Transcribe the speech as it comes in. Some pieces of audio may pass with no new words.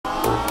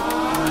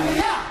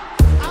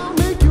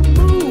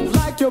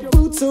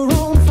streets are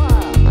on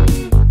fire.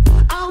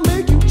 I'll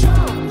make you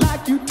jump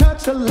like you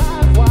touch a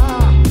live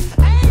wire.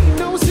 Ain't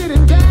no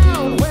sitting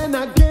down when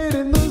I get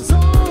in the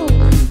zone.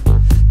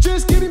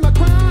 Just give me my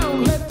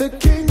crown, let the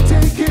king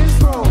take his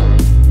throne.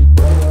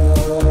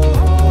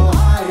 Oh,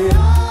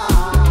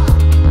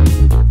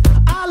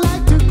 I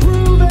like to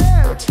groove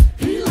it.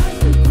 He likes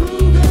to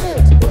groove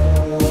it.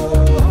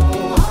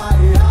 Oh,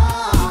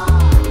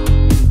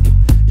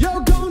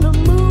 you're gonna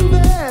move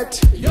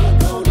it. You're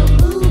gonna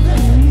move it.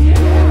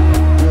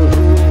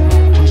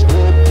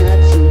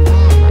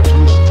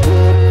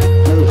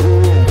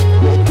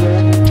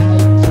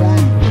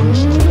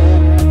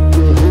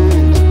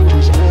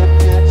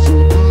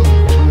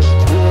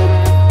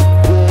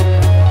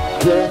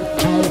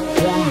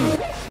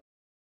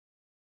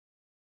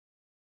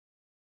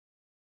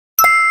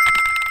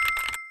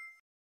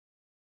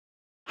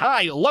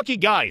 Hi, lucky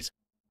guys!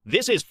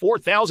 This is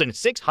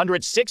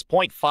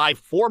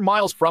 4,606.54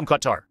 miles from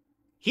Qatar.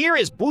 Here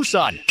is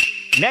Busan.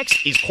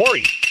 Next is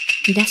Corey.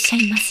 いらっしゃ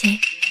いませ。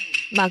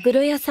マグ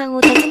ロ屋さん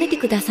を訪ねて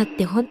くださっ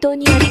て本当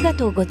にありが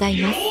とうござ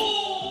います。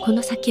こ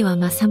の酒は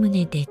正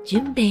宗で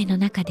純米の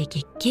中で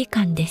月桂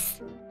冠で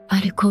す。ア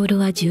ルコール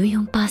は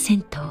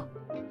 14%。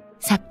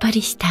さっぱ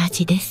りした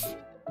味です。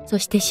そ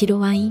して白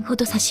ワインほ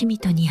ど刺身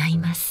と似合い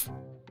ます。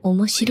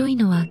面白い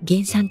のは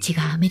原産地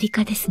がアメリ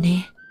カです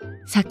ね。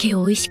酒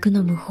を美味しく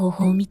飲む方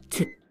法3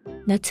つ。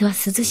夏は涼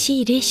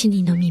しい冷酒に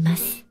飲みま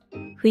す。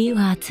冬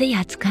は熱い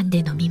熱燗で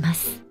飲みま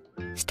す。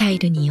スタイ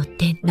ルによっ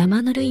て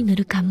生ぬるいぬ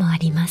る感もあ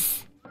りま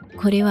す。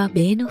これは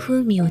米の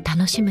風味を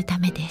楽しむた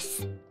めで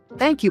す。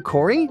Thank you,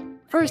 Corey.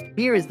 First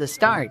beer is the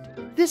start.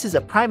 This is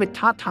a private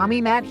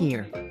tatami mat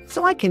here,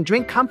 so I can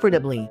drink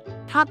comfortably.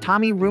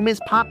 Tatami room is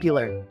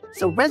popular,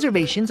 so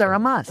reservations are a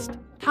must.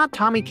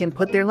 Tatami can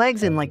put their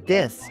legs in like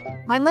this.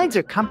 My legs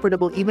are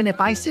comfortable even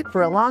if I sit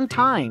for a long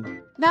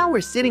time. Now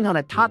we're sitting on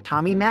a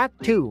tatami mat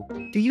too.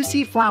 Do you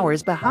see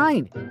flowers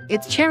behind?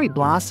 It's cherry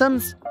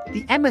blossoms.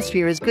 The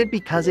atmosphere is good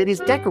because it is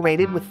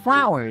decorated with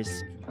flowers.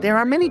 There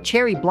are many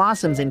cherry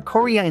blossoms in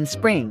Korea in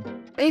spring.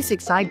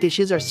 Basic side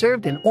dishes are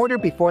served in order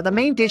before the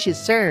main dish is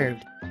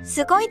served.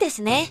 すごいで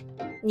すね。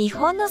日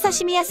本の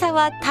刺身屋さん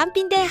は単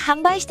品で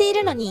販売してい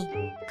るのに、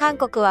韓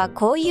国は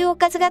こういうお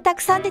かずがた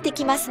くさん出て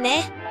きます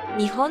ね。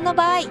日本の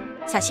場合、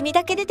刺身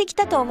だけ出てき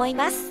たと思い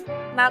ます。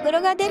マグ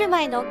ロが出る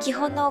前の基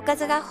本のおか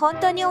ずが本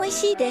当に美味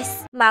しいで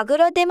す。マグ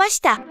ロ出まし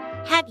た。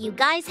Have you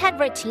guys had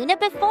raw tuna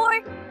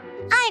before?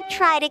 I've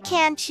tried a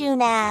canned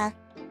tuna.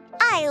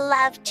 I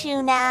love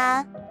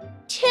tuna.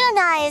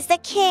 Tuna is the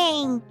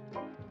king.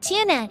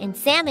 Tuna and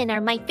salmon are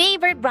my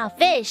favorite raw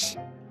fish.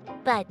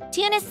 But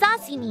tuna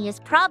sashimi is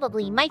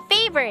probably my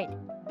favorite.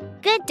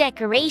 Good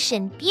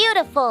decoration,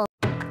 beautiful.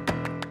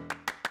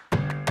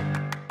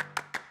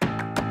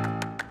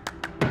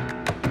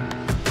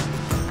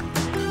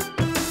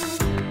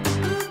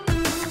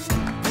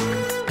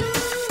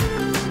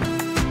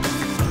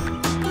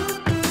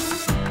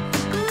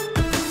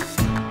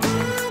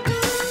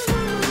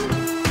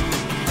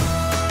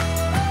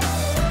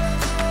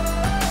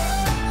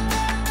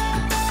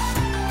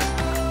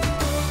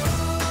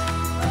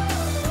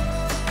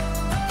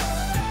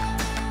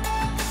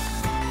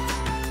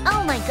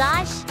 Oh my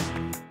gosh!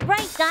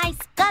 Right guys,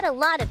 got a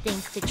lot of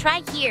things to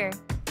try here.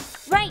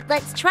 Right,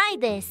 let's try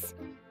this.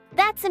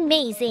 That's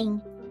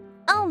amazing.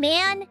 Oh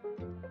man,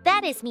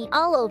 that is meat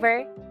all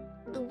over.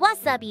 The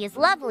wasabi is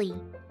lovely.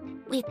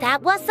 With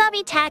that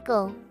wasabi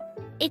tackle,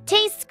 it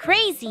tastes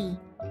crazy.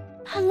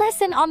 A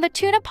lesson on the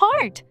tuna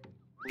part.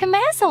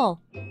 Kamasul.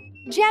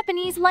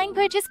 Japanese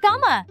language is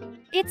gama.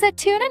 It's a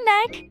tuna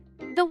neck.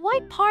 The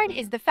white part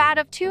is the fat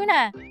of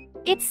tuna.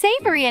 It's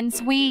savory and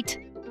sweet.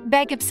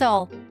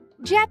 Begipsul.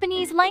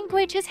 Japanese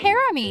language is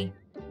harami.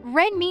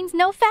 Red means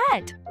no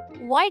fat.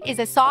 White is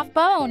a soft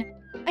bone.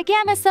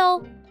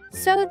 Agamisul.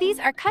 So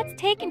these are cuts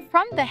taken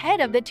from the head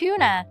of the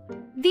tuna.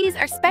 These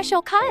are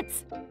special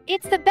cuts.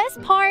 It's the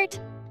best part.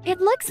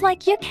 It looks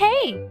like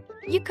yuke.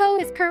 Yuko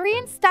is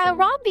Korean-style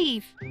raw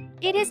beef.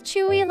 It is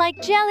chewy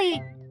like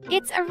jelly.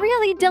 It's a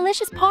really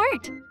delicious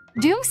part.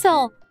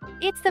 Dungsul.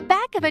 It's the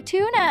back of a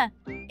tuna.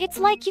 It's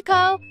like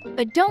yuko,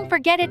 but don't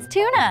forget it's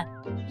tuna.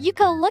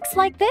 Yuko looks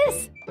like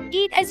this.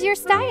 Eat as your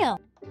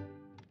style.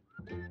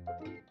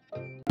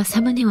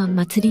 正宗は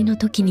祭りの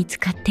時に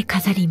使って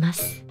飾りま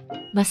す。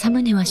正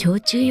宗は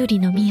焼酎より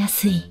飲みや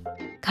すい。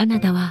カナ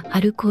ダはア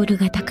ルコール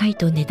が高い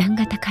と値段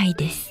が高い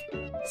です。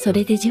そ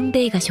れで純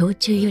米が焼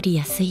酎より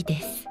安い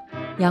です。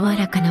柔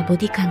らかなボ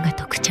ディ感が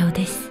特徴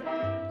です。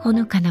ほ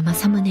のかな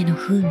正宗の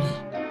風味。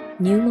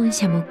入門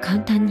者も簡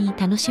単に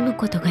楽しむ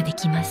ことがで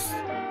きます。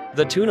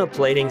The tuna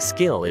plating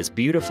skill is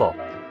beautiful.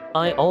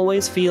 I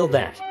always feel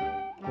that.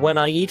 When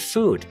I eat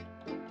food,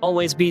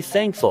 always be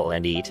thankful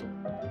and eat.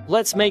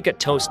 Let's make a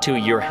toast to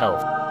your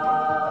health.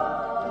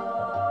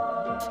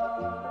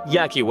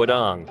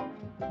 Yakiwadong.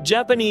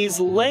 Japanese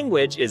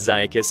language is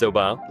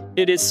yakisoba.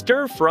 It is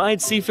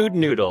stir-fried seafood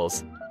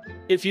noodles.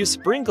 If you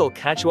sprinkle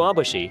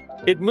katsuobushi,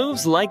 it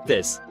moves like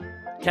this.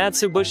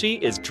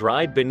 Katsubushi is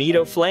dried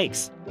bonito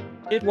flakes.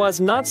 It was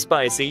not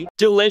spicy,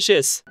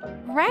 delicious.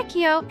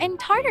 Rakio and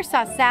tartar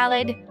sauce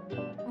salad.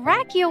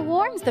 Rakia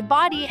warms the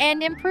body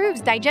and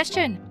improves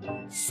digestion.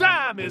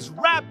 Sam is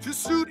wrapped to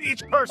suit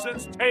each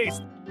person's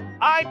taste.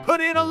 I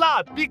put in a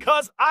lot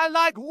because I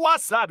like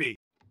wasabi.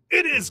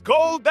 It is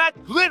gold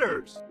that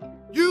glitters.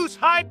 Use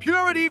high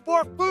purity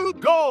for food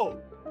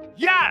gold.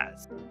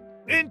 Yes!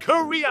 In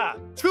Korea,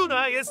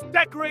 tuna is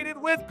decorated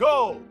with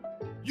gold.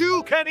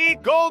 You can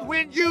eat gold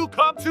when you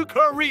come to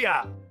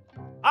Korea.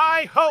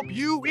 I hope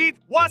you eat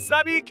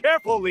wasabi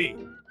carefully.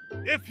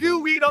 If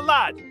you eat a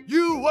lot,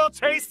 you will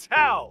taste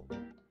hell.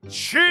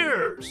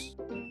 Cheers!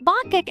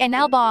 Bakgak and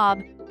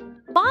elbob.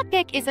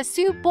 Bakgak is a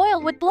soup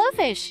boiled with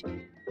blowfish.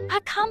 A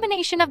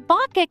combination of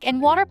bakgak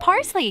and water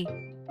parsley.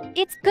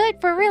 It's good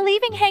for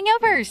relieving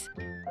hangovers.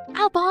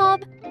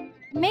 Elbob.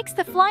 Mix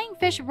the flying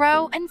fish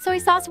roe and soy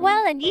sauce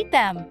well and eat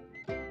them.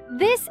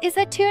 This is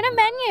a tuna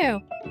menu.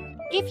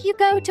 If you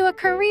go to a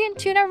Korean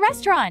tuna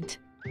restaurant,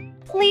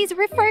 please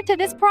refer to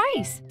this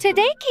price.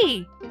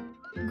 Tadeki.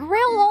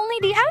 Grill only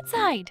the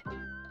outside.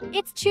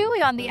 It's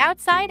chewy on the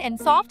outside and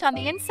soft on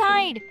the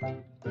inside.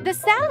 The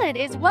salad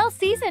is well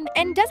seasoned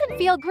and doesn't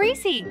feel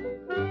greasy.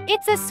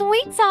 It's a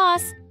sweet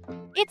sauce.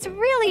 It's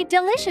really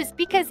delicious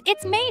because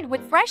it's made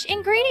with fresh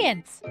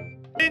ingredients.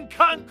 In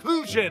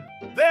conclusion,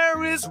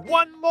 there is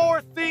one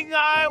more thing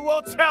I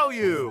will tell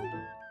you.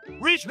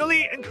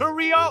 Regionally in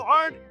Korea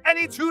aren't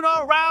any tuna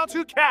around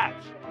to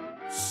catch.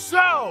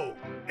 So,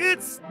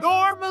 it's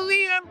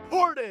normally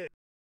imported.